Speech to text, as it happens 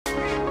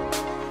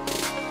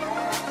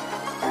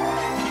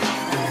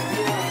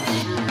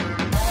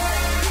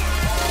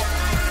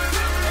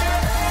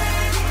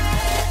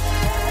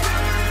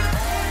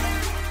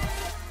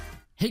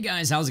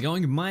Guys, how's it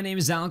going? My name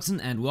is Alxton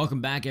and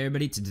welcome back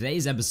everybody to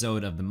today's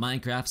episode of the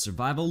Minecraft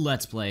Survival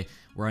Let's Play.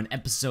 We're on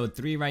episode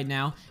 3 right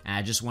now, and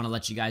I just want to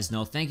let you guys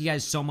know, thank you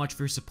guys so much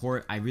for your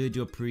support. I really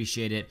do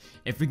appreciate it.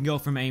 If we can go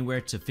from anywhere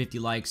to 50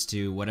 likes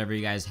to whatever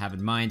you guys have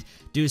in mind,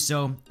 do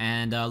so,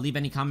 and leave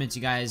any comments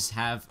you guys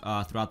have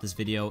throughout this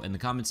video in the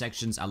comment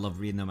sections. I love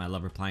reading them, I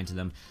love replying to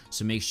them,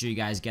 so make sure you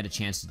guys get a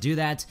chance to do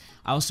that.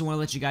 I also want to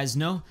let you guys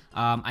know,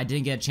 I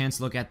didn't get a chance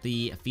to look at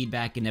the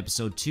feedback in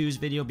episode 2's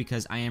video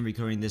because I am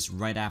recording this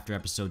right after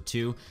episode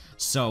 2,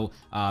 so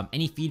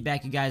any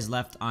feedback you guys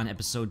left on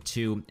episode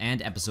 2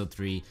 and episode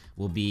 3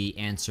 will be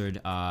answered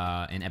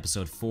in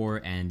episode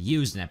 4 and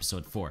used in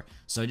episode 4.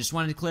 So I just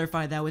wanted to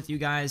clarify that with you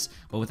guys,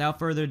 but without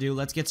further ado,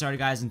 let's get started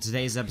guys. In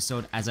today's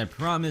episode, as I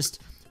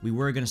promised, we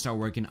were going to start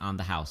working on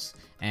the house,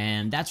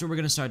 and that's what we're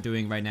going to start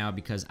doing right now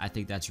because I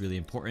think that's really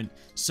important.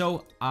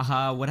 So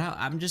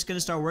I'm just going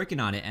to start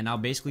working on it, and I'll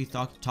basically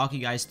talk you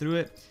guys through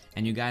it,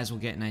 and you guys will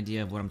get an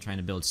idea of what I'm trying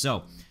to build.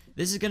 So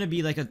this is going to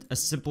be like a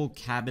simple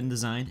cabin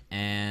design,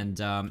 and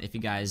if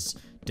you guys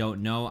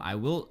don't know, I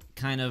will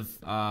kind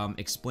of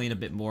explain a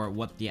bit more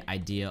what the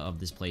idea of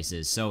this place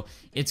is. So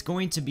it's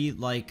going to be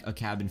like a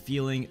cabin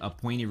feeling, a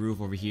pointy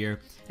roof over here,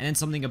 and then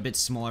something a bit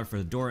smaller for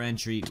the door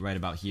entry right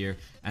about here,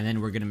 and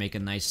then we're gonna make a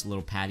nice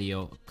little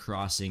patio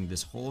crossing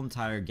this whole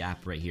entire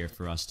gap right here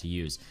for us to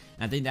use.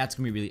 And I think that's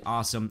gonna be really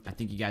awesome. I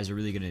think you guys are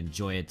really gonna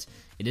enjoy it.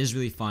 It is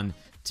really fun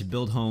to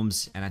build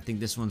homes, and I think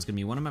this one's gonna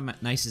be one of my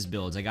nicest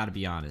builds, I gotta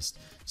be honest.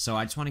 So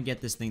I just want to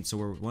get this thing, so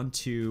we're 1,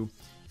 2,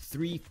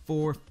 3,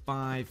 4,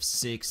 5,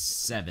 6,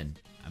 7.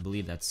 I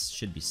believe that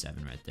should be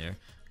 7 right there. I'm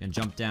gonna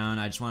jump down.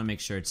 I just want to make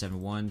sure it's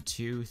 7. 1,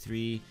 2,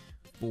 3,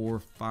 4,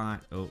 5.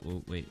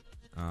 Oh, wait.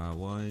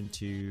 1,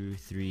 2,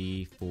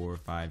 3, 4,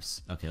 5.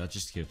 Okay, let's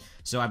just do.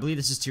 So I believe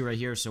this is 2 right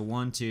here. So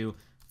 1, 2,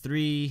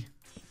 3,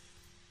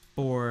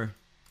 4,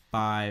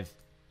 5,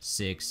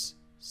 6,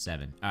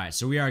 7. All right,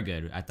 so we are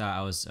good. I thought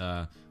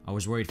I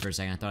was worried for a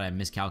second. I thought I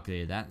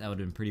miscalculated that. That would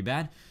have been pretty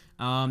bad.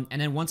 And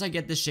then once I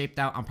get this shaped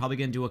out, I'm probably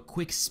gonna do a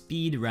quick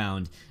speed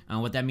round.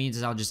 What that means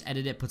is I'll just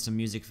edit it, put some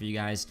music for you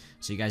guys,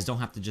 so you guys don't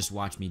have to just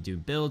watch me do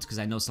builds, because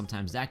I know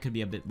sometimes that could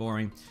be a bit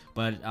boring.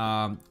 But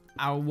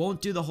I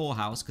won't do the whole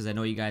house, because I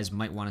know you guys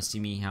might want to see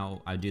me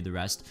how I do the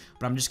rest.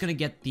 But I'm just gonna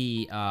get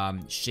the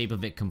shape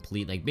of it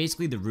complete. Like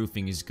basically the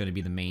roofing is gonna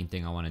be the main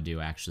thing I want to do.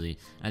 Actually,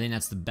 I think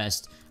that's the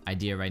best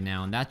idea right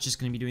now, and that's just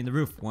gonna be doing the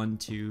roof. 1,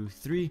 2,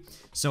 3.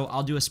 So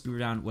I'll do a speed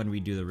round when we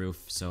do the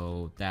roof.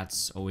 So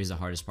that's always the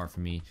hardest part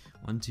for me.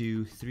 1,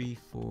 2, 3,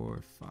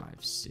 4, 5,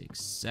 6,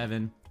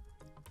 7.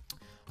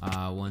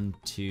 1,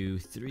 2,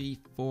 3,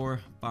 4,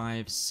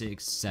 5,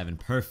 6, 7.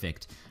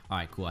 Perfect.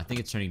 Alright, cool. I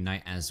think it's turning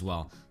night as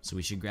well. So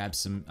we should grab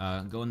some,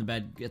 go in the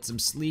bed, get some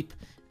sleep.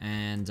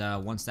 And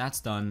once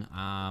that's done,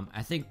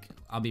 I think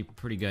I'll be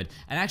pretty good.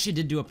 I actually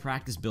did do a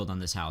practice build on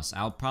this house.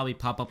 I'll probably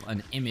pop up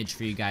an image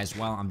for you guys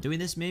while I'm doing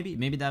this, maybe.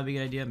 Maybe that would be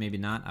a good idea, maybe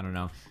not. I don't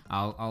know.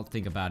 I'll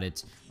think about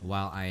it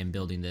while I am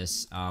building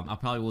this. I'll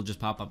probably will just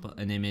pop up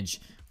an image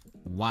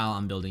while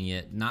I'm building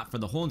it, not for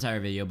the whole entire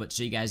video, but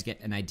so you guys get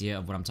an idea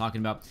of what I'm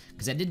talking about,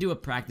 because I did do a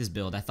practice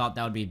build. I thought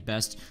that would be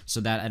best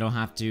so that I don't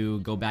have to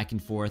go back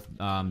and forth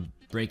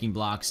breaking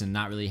blocks and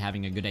not really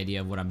having a good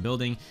idea of what I'm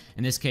building.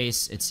 In this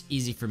case, it's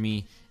easy for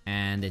me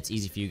and it's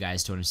easy for you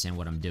guys to understand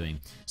what I'm doing.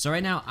 So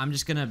right now I'm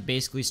just gonna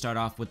basically start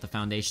off with the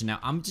foundation. Now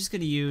I'm just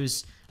gonna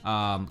use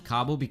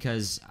cobble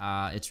because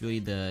it's really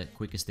the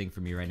quickest thing for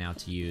me right now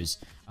to use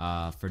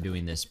for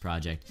doing this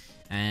project.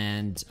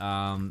 And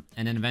then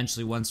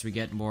eventually, once we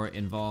get more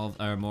involved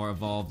or more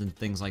evolved and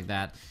things like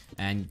that,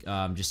 and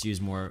just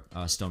use more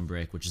stone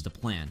brick, which is the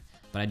plan.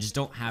 But I just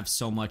don't have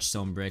so much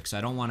stone brick, so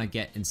I don't want to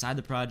get inside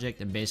the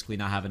project and basically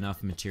not have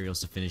enough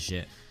materials to finish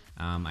it.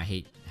 I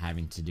hate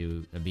having to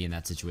be in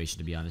that situation,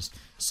 to be honest.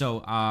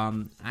 So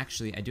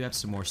actually, I do have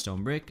some more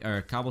stone brick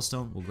or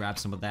cobblestone. We'll grab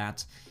some of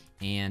that,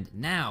 and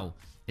now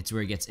it's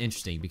where it gets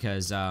interesting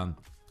because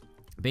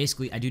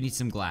basically I do need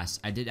some glass.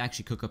 I did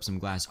actually cook up some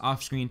glass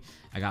off screen.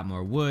 I got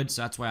more wood,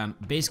 so that's why I'm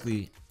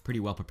basically pretty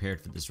well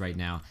prepared for this right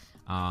now.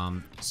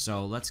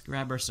 So let's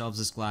grab ourselves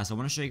this glass. I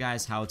want to show you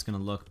guys how it's gonna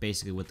look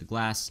basically with the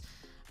glass.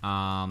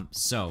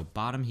 So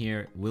bottom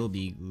here will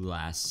be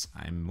glass.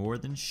 I'm more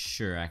than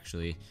sure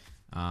actually.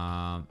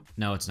 No,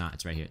 it's not.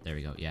 It's right here. There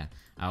we go. Yeah,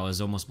 I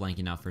was almost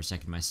blanking out for a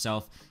second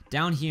myself.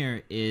 Down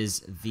here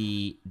is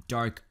the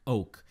dark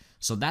oak.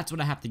 So that's what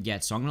I have to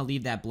get. So I'm going to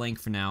leave that blank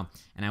for now.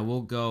 And I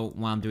will go,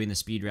 while I'm doing the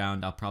speed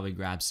round, I'll probably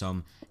grab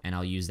some and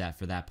I'll use that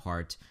for that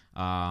part.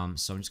 So I'm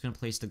just going to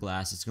place the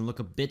glass. It's going to look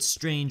a bit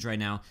strange right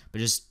now, but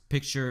just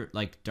picture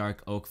like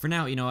dark oak. For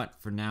now, you know what?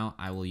 For now,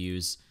 I will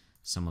use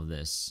some of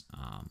this.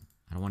 I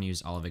don't want to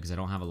use all of it because I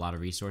don't have a lot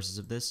of resources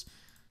of this.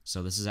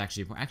 So this is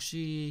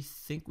actually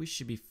think we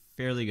should be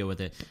fairly good with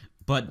it.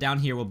 But down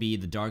here will be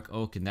the dark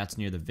oak, and that's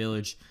near the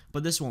village,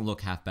 but this won't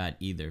look half bad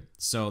either.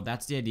 So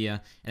that's the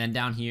idea. And then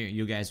down here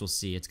you guys will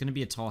see it's gonna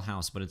be a tall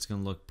house, but it's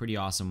gonna look pretty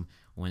awesome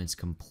when it's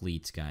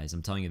complete, guys.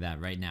 I'm telling you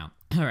that right now.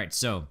 All right,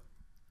 so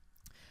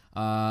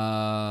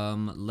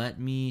let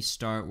me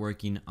start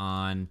working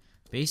on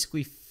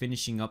basically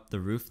finishing up the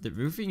roof. The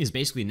roofing is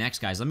basically next,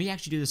 guys. Let me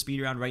actually do the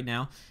speed round right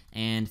now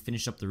and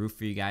finish up the roof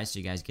for you guys so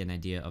you guys get an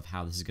idea of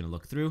how this is going to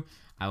look through.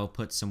 I will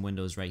put some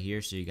windows right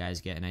here so you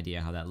guys get an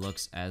idea how that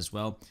looks as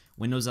well.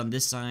 Windows on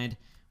this side,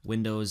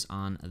 windows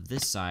on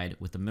this side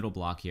with the middle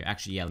block here.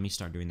 Actually, yeah, let me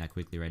start doing that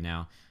quickly right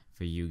now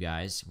for you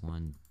guys.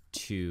 1,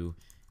 2,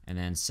 and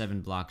then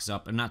 7 blocks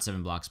up. Or not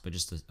 7 blocks, but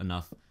just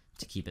enough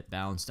to keep it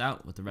balanced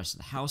out with the rest of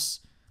the house.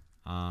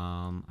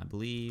 I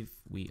believe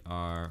we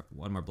are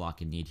 1 more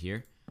block in need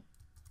here.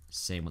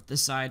 Same with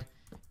this side.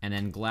 And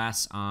then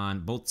glass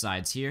on both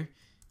sides here.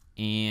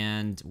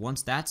 And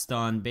once that's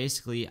done,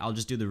 basically I'll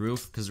just do the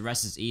roof because the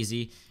rest is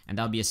easy. And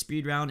that'll be a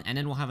speed round. And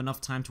then we'll have enough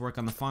time to work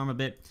on the farm a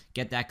bit.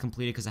 Get that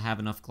completed because I have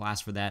enough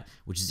glass for that,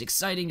 which is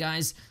exciting,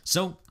 guys.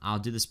 So I'll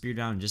do the speed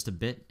round in just a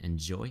bit.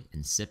 Enjoy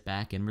and sit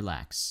back and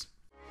relax.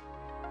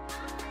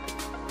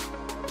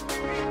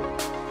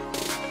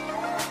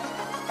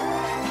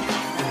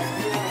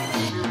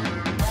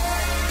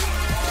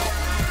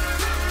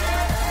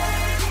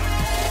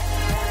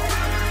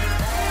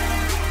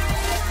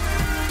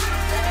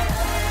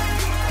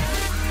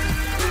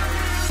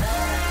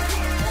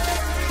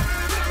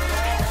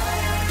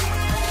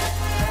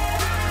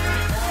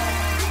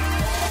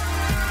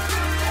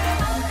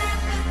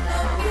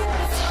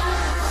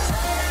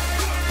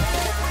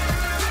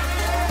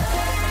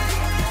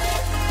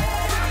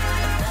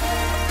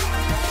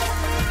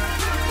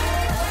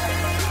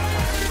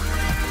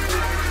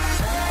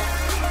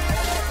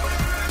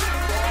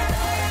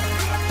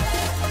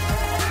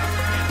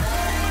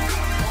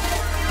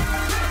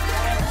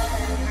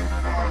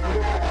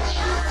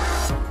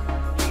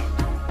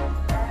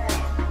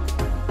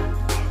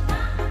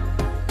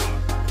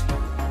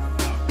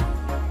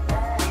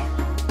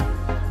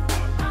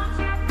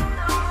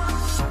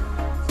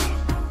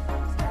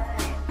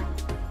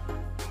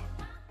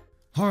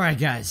 Alright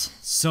guys,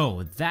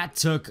 so that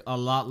took a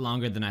lot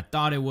longer than I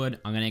thought it would.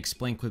 I'm going to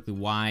explain quickly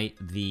why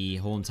the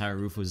whole entire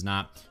roof was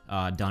not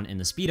done in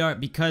the speed art,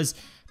 because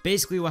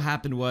basically what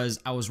happened was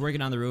I was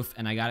working on the roof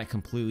and I got it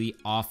completely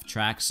off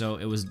track, so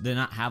it did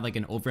not have like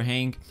an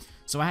overhang.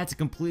 So I had to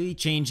completely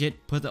change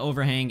it, put the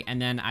overhang,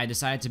 and then I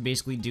decided to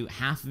basically do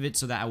half of it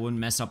so that I wouldn't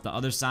mess up the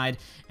other side,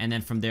 and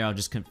then from there I'll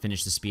just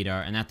finish the speed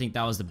art. And I think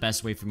that was the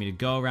best way for me to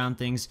go around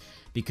things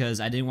because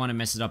I didn't want to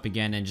mess it up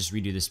again and just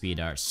redo the speed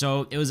art.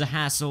 So it was a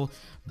hassle,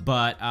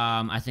 but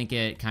I think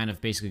it kind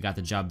of basically got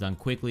the job done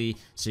quickly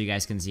so you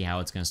guys can see how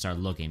it's going to start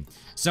looking.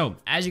 So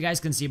as you guys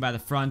can see by the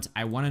front,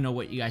 I want to know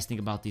what you guys think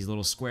about these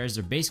little squares.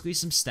 They're basically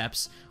some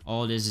steps.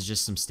 All it is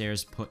just some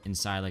stairs put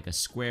inside like a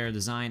square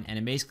design, and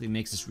it basically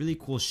makes this really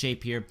cool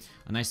shape here,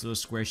 a nice little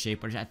square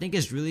shape, which I think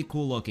is really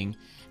cool looking.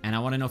 And I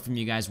want to know from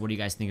you guys, what do you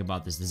guys think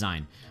about this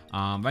design?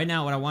 Right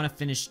now, what I want to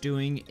finish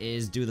doing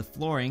is do the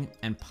flooring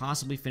and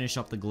possibly finish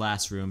up the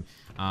glass room.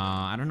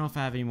 I don't know if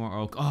I have any more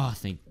oak. Oh,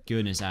 thank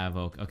goodness I have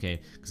oak.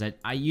 Okay, because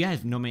you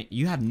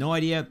have no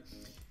idea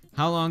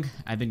how long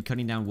I've been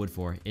cutting down wood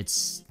for.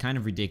 It's kind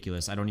of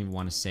ridiculous. I don't even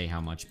want to say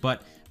how much.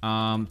 But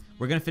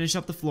we're gonna finish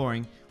up the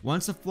flooring.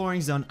 Once the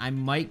flooring's done, I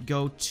might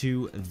go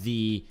to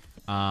the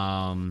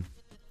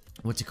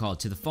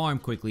to the farm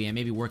quickly and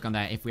maybe work on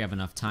that if we have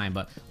enough time,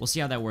 but we'll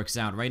see how that works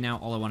out. Right now,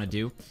 all I want to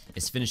do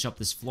is finish up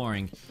this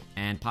flooring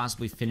and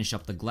possibly finish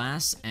up the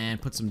glass and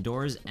put some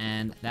doors,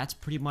 and that's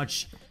pretty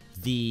much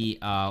the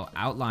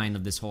outline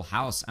of this whole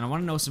house. And I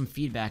want to know some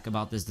feedback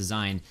about this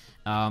design.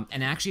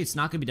 And actually, it's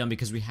not going to be done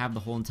because we have the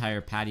whole entire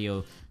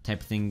patio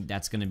type of thing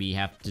that's going to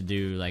have to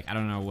do, like, I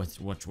don't know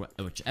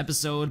which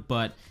episode,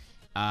 but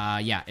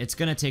yeah, it's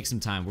going to take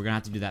some time. We're going to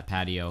have to do that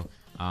patio.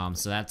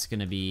 So that's going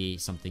to be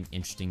something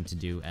interesting to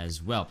do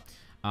as well.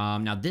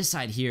 Now this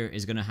side here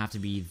is going to have to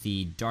be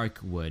the dark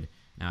wood.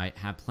 Now I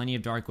have plenty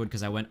of dark wood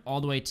because I went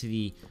all the way to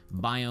the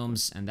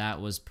biomes, and that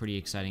was pretty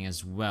exciting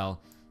as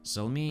well.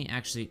 So let me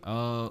actually,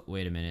 oh,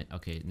 wait a minute.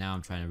 Okay, now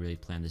I'm trying to really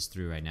plan this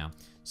through right now.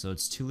 So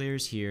it's 2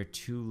 layers here,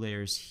 2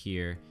 layers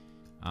here.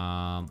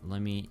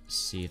 Let me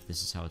see if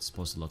this is how it's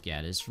supposed to look. Yeah,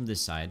 it is from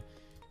this side.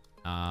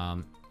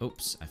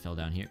 Oops, I fell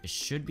down here. It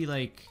should be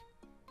like,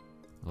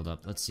 hold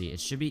up, let's see. It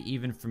should be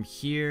even from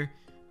here.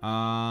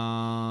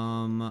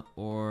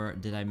 Or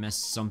did I mess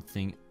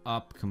something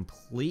up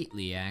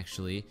completely,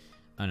 actually?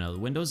 Oh no, the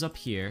window's up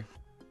here.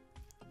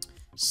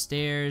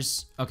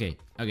 Stairs. Okay,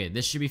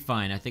 this should be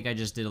fine. I think I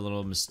just did a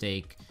little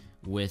mistake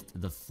with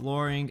the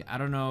flooring. I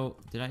don't know.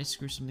 Did I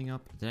screw something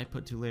up? Did I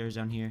put 2 layers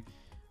down here?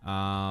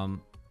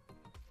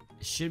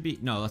 It should be,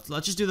 no,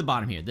 let's just do the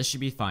bottom here. This should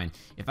be fine.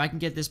 If I can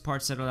get this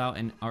part settled out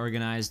and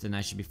organized, then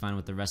I should be fine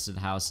with the rest of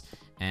the house.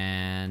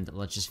 And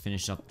let's just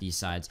finish up these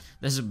sides.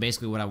 This is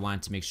basically what I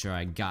wanted to make sure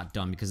I got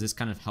done, because this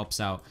kind of helps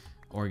out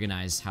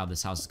organize how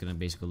this house is going to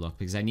basically look,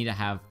 because I need to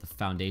have the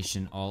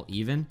foundation all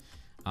even.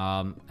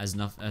 As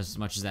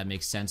much as that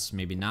makes sense,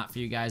 maybe not for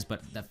you guys,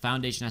 but the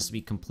foundation has to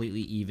be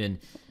completely even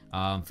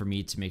for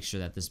me to make sure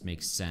that this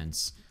makes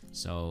sense.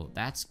 So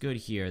that's good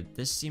here.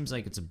 This seems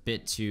like it's a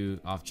bit too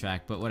off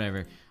track, but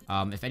whatever.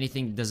 If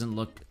anything doesn't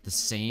look the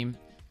same,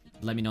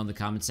 let me know in the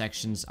comment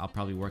sections. I'll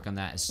probably work on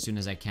that as soon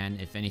as I can.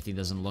 If anything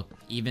doesn't look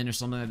even or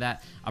something like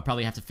that, I'll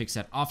probably have to fix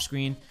that off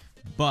screen.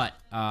 But,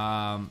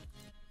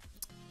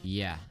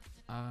 yeah.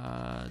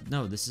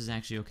 No, this is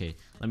actually okay.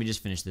 Let me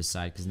just finish this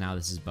side because now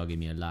this is bugging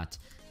me a lot.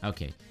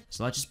 Okay,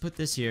 so let's just put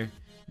this here.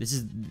 This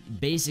is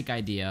basic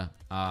idea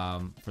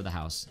for the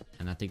house,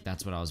 and I think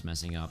that's what I was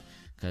messing up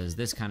because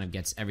this kind of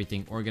gets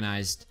everything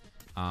organized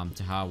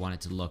to how I want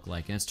it to look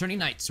like. And it's turning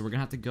night, so we're gonna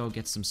have to go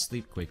get some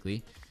sleep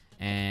quickly.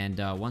 And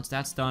once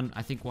that's done,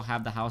 I think we'll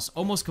have the house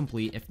almost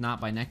complete. If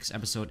not, by next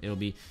episode, it'll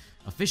be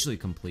officially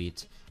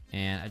complete.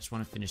 And I just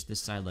want to finish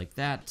this side like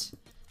that.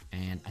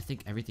 And I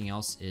think everything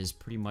else is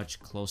pretty much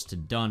close to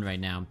done right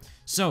now.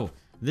 So,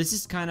 this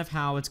is kind of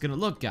how it's gonna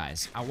look,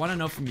 guys. I want to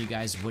know from you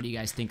guys, what do you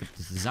guys think of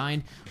this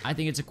design? I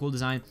think it's a cool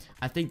design.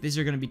 I think these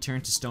are gonna be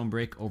turned to stone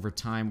brick over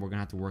time. We're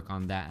gonna have to work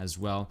on that as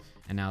well.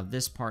 And now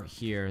this part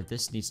here,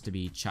 this needs to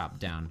be chopped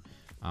down.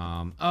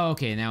 Oh,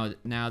 okay,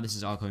 now this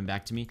is all coming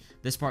back to me.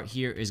 This part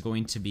here is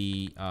going to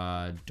be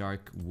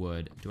dark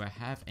wood. Do I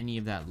have any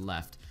of that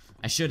left?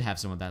 I should have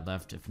some of that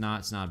left. If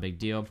not, it's not a big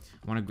deal.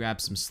 I want to grab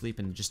some sleep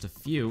in just a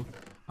few.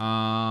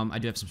 I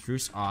do have some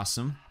spruce.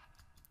 Awesome.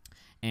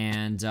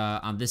 And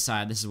on this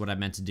side, this is what I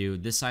meant to do.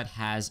 This side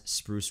has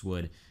spruce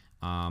wood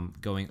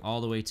going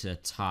all the way to the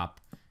top.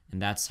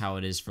 And that's how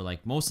it is for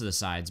like most of the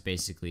sides,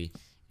 basically.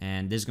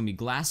 And there's going to be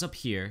glass up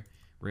here.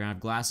 We're going to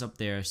have glass up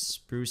there.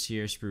 Spruce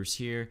here, spruce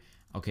here.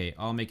 Okay,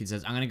 all making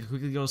sense. I'm gonna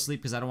quickly go to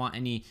sleep because I don't want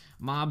any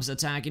mobs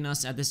attacking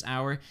us at this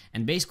hour.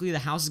 And basically, the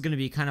house is gonna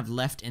be kind of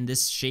left in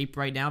this shape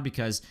right now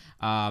because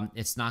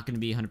it's not gonna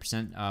be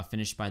 100%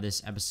 finished by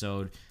this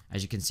episode.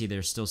 As you can see,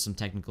 there's still some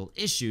technical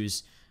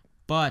issues,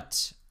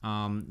 but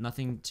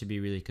nothing to be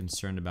really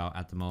concerned about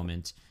at the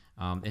moment.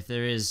 If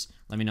there is,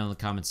 let me know in the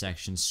comment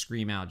section.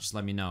 Scream out, just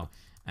let me know.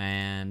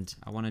 And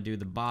I want to do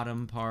the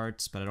bottom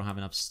parts, but I don't have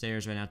enough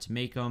stairs right now to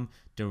make them.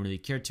 Don't really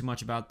care too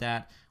much about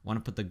that. Want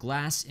to put the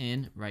glass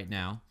in right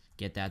now.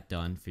 Get that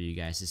done for you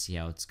guys to see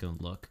how it's going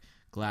to look.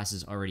 Glass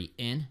is already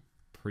in.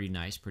 Pretty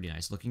nice, pretty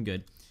nice. Looking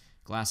good.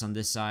 Glass on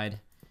this side.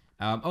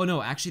 Oh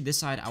no, actually this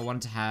side I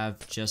wanted to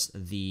have just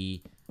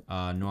the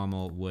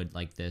normal wood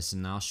like this.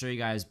 And I'll show you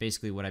guys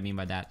basically what I mean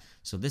by that.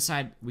 So this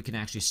side we can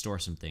actually store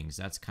some things.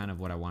 That's kind of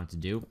what I wanted to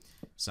do.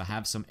 So I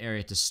have some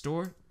area to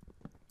store.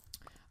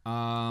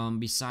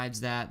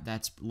 Besides that,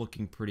 that's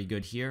looking pretty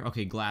good here.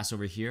 Okay, glass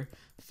over here.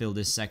 Fill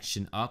this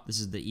section up. This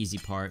is the easy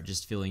part,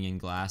 just filling in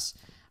glass.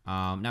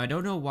 Now I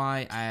don't know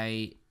why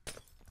I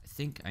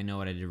think I know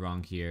what I did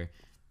wrong here.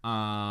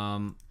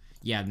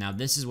 Yeah, now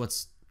this is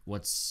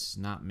what's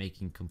not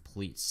making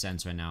complete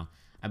sense right now.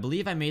 I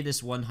believe I made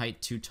this one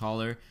height too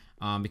taller,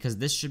 because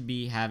this should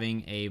be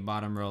having a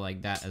bottom row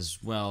like that as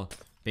well.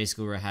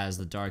 Basically where it has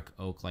the dark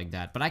oak like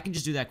that. But I can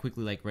just do that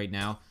quickly like right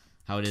now.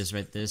 How it is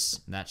right this.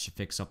 That should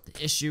fix up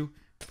the issue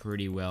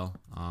pretty well.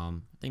 I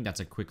think that's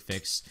a quick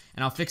fix.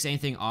 And I'll fix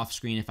anything off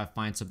screen if I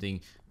find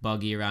something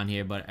buggy around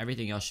here. But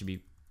everything else should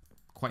be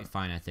quite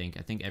fine, I think.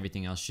 I think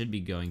everything else should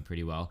be going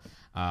pretty well.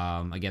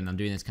 Again, I'm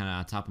doing this kind of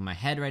on top of my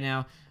head right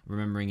now.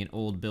 Remembering an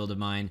old build of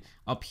mine.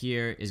 Up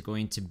here is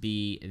going to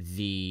be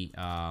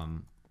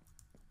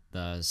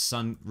the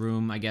sun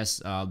room, I guess.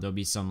 There'll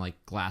be some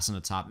like glass on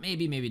the top,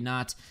 maybe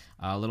not.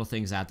 Little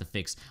things I have to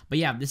fix, but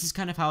yeah, this is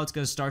kind of how it's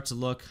going to start to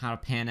look, how to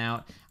pan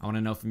out. I want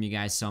to know from you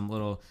guys some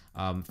little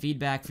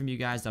feedback from you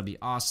guys. That'll be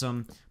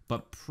awesome.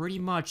 But pretty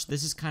much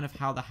this is kind of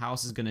how the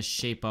house is going to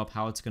shape up,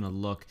 how it's going to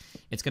look.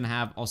 It's going to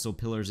have also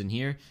pillars in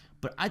here,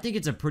 but I think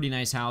it's a pretty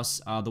nice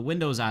house. The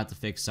windows I have to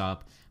fix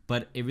up,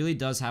 but it really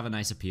does have a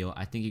nice appeal.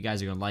 I think you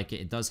guys are going to like it.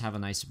 It does have a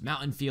nice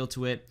mountain feel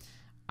to it.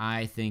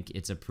 I think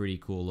it's a pretty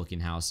cool looking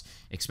house,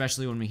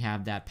 especially when we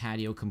have that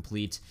patio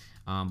complete.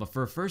 But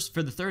for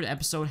the third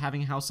episode,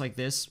 having a house like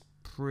this,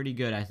 pretty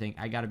good, I think.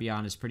 I gotta be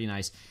honest, pretty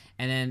nice.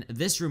 And then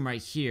this room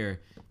right here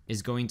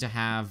is going to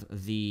have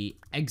the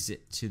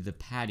exit to the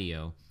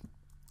patio.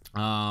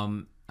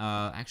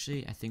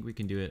 Actually, I think we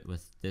can do it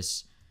with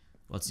this.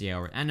 Let's see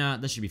how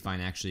this should be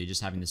fine, actually,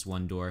 just having this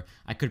one door.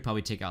 I could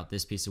probably take out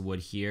this piece of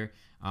wood here,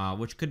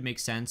 which could make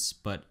sense,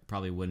 but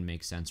probably wouldn't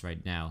make sense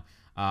right now.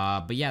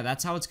 But yeah,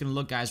 that's how it's gonna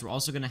look, guys. We're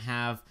also gonna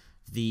have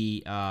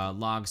the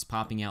logs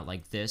popping out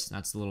like this.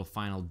 That's the little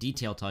final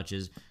detail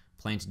touches.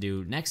 Plan to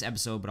do next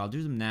episode, but I'll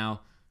do them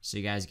now so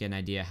you guys get an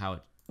idea how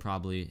it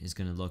probably is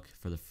gonna look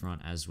for the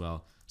front as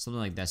well. Something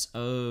like this.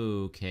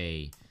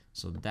 Okay,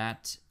 so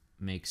that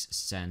makes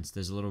sense.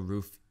 There's a little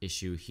roof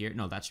issue here.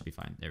 No, that should be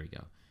fine. There we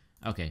go.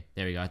 Okay,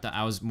 there we go. I thought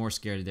I was more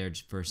scared there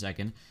just for a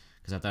second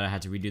because I thought I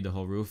had to redo the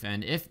whole roof.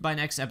 And if by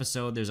next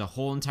episode there's a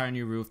whole entire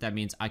new roof, that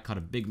means I caught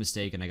a big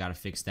mistake and I gotta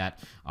fix that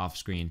off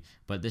screen.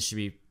 But this should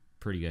be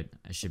pretty good.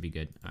 It should be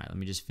good. All right, let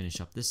me just finish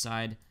up this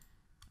side.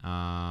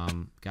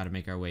 Gotta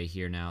make our way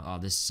here now. Oh,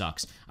 this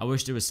sucks. I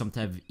wish there was some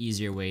type of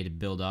easier way to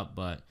build up,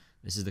 but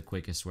this is the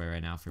quickest way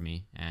right now for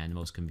me and the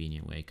most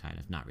convenient way, kind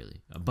of. Not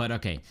really, but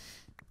okay.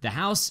 The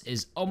house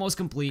is almost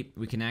complete.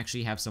 We can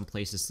actually have some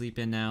place to sleep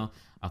in now.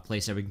 A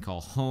place that we can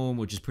call home,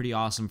 which is pretty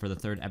awesome for the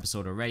third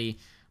episode already.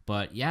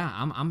 But yeah,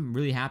 I'm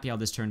really happy how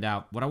this turned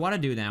out. What I want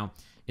to do now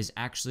is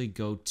actually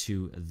go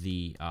to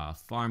the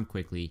farm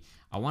quickly.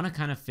 I want to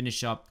kind of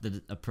finish up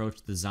the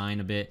approach design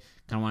a bit.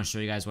 Kind of want to show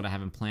you guys what I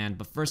haven't planned.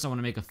 But first I want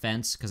to make a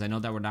fence because I know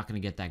that we're not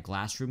going to get that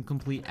glass room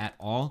complete at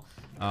all.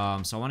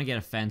 So I want to get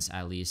a fence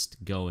at least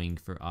going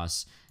for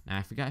us. Now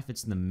I forgot if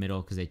it's in the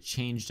middle because they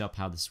changed up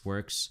how this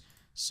works.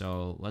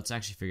 So let's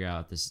actually figure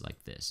out if this is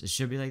like this. It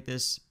should be like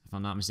this if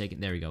I'm not mistaken.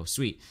 There we go.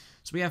 Sweet.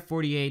 So we have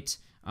 48.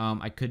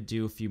 I could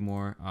do a few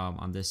more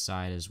on this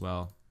side as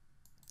well.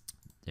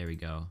 There we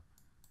go.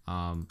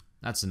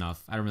 That's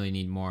enough. I don't really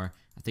need more.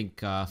 I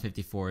think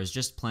 54 is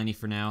just plenty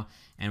for now.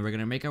 And we're going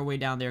to make our way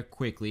down there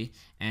quickly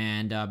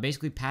and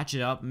basically patch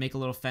it up, make a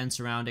little fence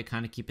around it,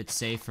 kind of keep it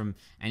safe from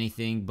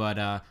anything. But,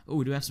 oh,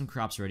 we do have some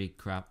crops already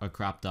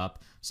cropped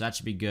up, so that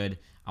should be good.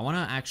 I want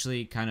to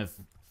actually kind of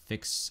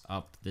fix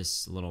up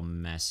this little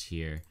mess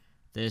here.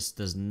 This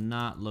does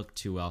not look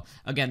too well.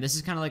 Again, this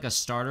is kind of like a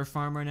starter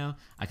farm right now.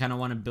 I kind of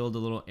want to build a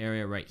little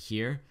area right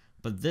here.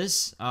 But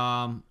this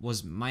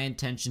was my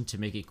intention to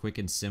make it quick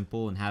and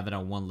simple and have it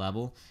on one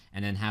level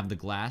and then have the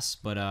glass.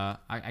 But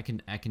I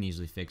can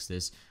easily fix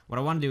this. What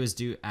I want to do is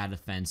add a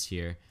fence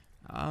here.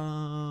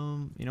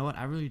 You know what?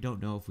 I really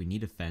don't know if we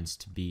need a fence,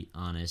 to be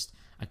honest.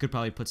 I could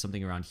probably put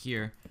something around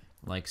here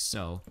like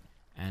so.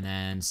 And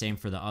then same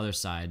for the other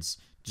sides,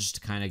 just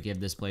to kind of give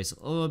this place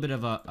a little bit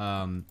of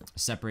a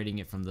separating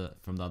it from the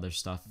other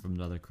stuff, from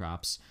the other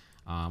crops,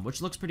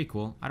 which looks pretty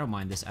cool. I don't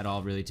mind this at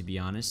all, really, to be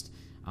honest.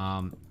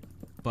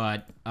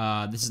 But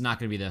this is not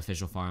going to be the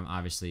official farm,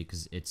 obviously,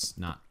 because it's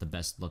not the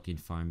best looking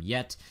farm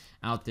yet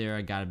out there.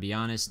 I gotta be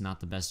honest, not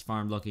the best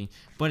farm looking,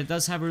 but it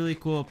does have a really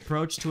cool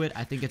approach to it.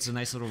 I think it's a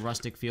nice little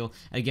rustic feel.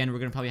 Again, we're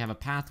gonna probably have a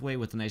pathway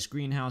with a nice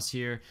greenhouse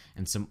here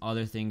and some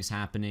other things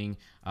happening,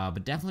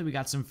 but definitely we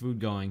got some food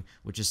going,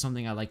 which is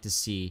something I like to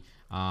see.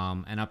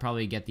 And I'll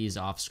probably get these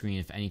off screen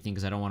if anything,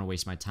 because I don't want to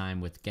waste my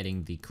time with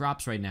getting the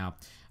crops right now.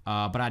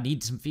 But I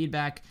need some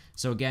feedback.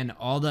 So again,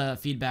 all the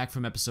feedback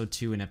from episode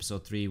 2 and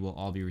episode 3 will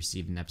all be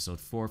received in episode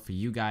 4 for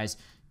you guys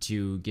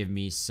to give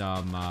me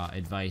some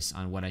advice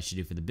on what I should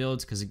do for the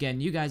builds. Because again,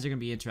 you guys are going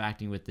to be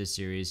interacting with this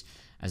series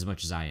as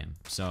much as I am.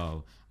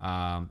 So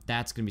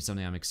that's going to be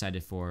something I'm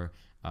excited for.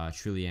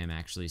 Truly am,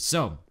 actually.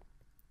 So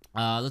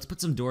let's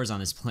put some doors on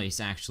this place,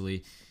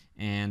 actually,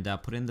 and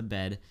put in the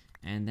bed.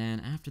 And then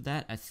after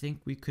that, I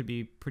think we could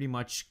be pretty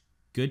much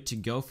good to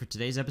go for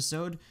today's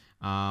episode.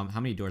 How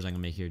many doors I'm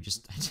gonna make here?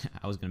 Just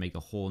I was gonna make the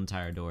whole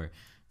entire door.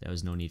 There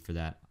was no need for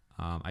that.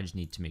 I just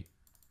need to make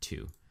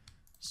 2.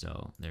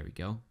 So there we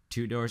go.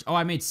 2 doors. Oh,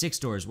 I made 6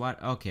 doors.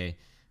 What? Okay,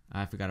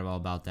 I forgot all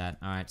about that.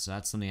 All right, so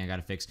that's something I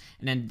gotta fix.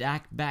 And then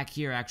back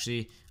here,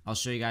 actually, I'll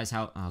show you guys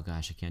how. Oh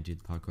gosh, I can't do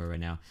the parkour right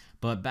now.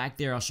 But back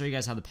there, I'll show you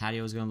guys how the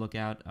patio is gonna look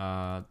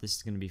out. This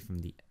is gonna be from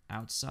the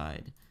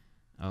outside.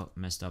 Oh,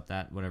 messed up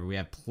that. Whatever. We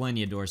have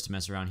plenty of doors to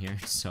mess around here,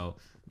 so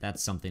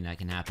that's something that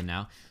can happen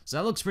now. So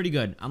that looks pretty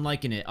good. I'm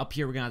liking it. Up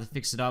here, we're going to have to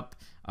fix it up.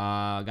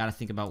 Got to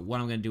think about what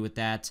I'm going to do with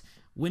that.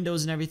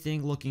 Windows and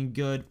everything looking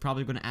good.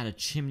 Probably going to add a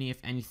chimney, if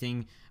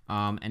anything.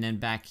 And then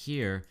back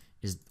here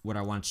is what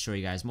I want to show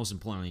you guys. Most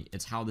importantly,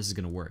 it's how this is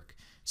going to work.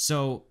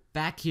 So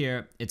back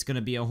here, it's going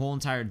to be a whole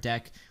entire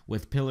deck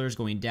with pillars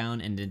going down.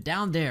 And then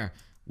down there,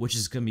 which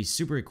is going to be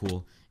super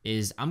cool,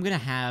 is I'm going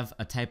to have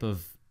a type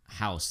of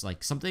house,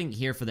 like something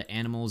here for the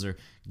animals or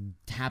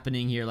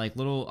happening here, like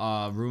little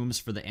rooms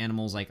for the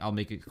animals. Like I'll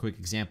make a quick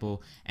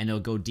example and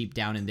it'll go deep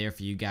down in there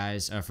for you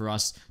guys, for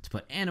us to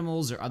put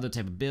animals or other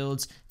type of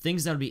builds,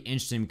 things that would be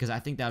interesting, because I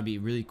think that would be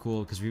really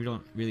cool, because we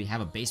don't really have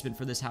a basement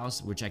for this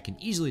house, which I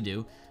can easily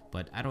do,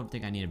 but I don't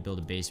think I need to build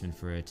a basement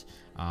for it.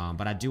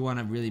 But I do want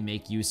to really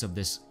make use of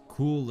this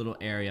cool little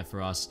area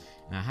for us,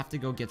 and I have to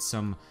go get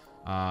some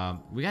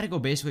we gotta go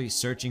basically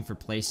searching for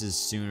places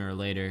sooner or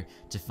later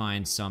to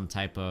find some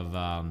type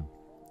of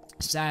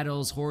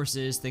saddles,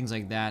 horses, things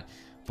like that.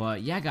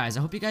 But yeah, guys,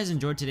 I hope you guys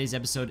enjoyed today's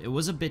episode. It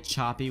was a bit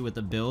choppy with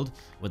the build,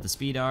 with the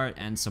speed art,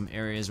 and some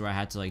areas where I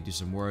had to like do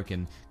some work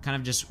and kind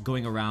of just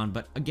going around.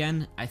 But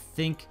again, I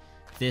think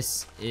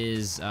this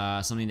is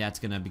something that's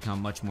gonna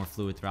become much more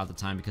fluid throughout the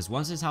time, because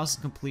once this house is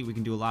complete, we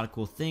can do a lot of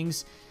cool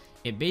things.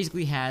 It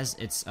basically has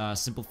its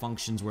simple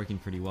functions working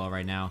pretty well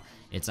right now.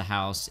 It's a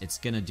house. It's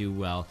gonna do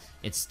well.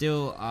 It's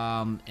still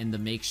in the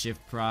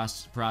makeshift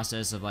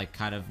process of like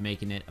kind of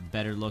making it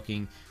better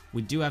looking. I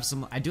do have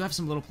some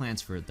little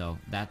plans for it though.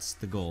 That's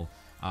the goal.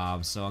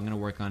 So I'm gonna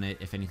work on it,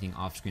 if anything,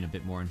 off screen a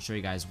bit more and show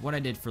you guys what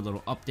I did for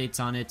little updates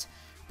on it.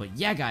 But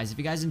yeah, guys, if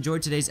you guys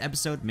enjoyed today's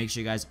episode, make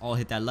sure you guys all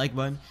hit that like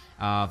button.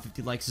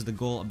 50 likes is the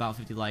goal, about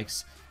 50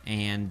 likes.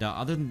 And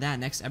other than that,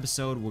 next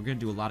episode, we're going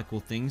to do a lot of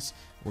cool things.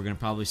 We're going to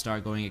probably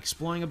start going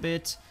exploring a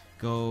bit,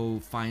 go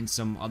find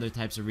some other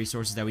types of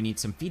resources that we need.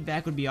 Some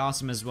feedback would be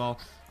awesome as well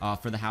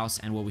for the house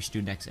and what we should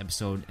do next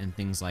episode and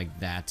things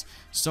like that.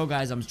 So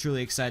guys, I'm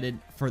truly excited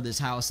for this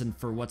house and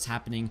for what's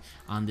happening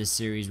on this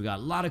series. We got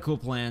a lot of cool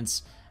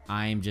plans.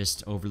 I'm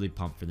just overly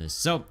pumped for this.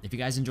 So if you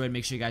guys enjoyed,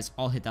 make sure you guys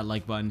all hit that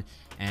like button,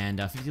 and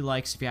 50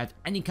 likes. If you have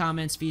any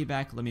comments,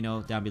 feedback, let me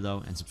know down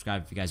below, and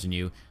subscribe if you guys are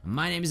new.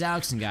 My name is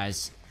Alxton,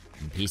 guys,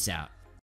 and peace out.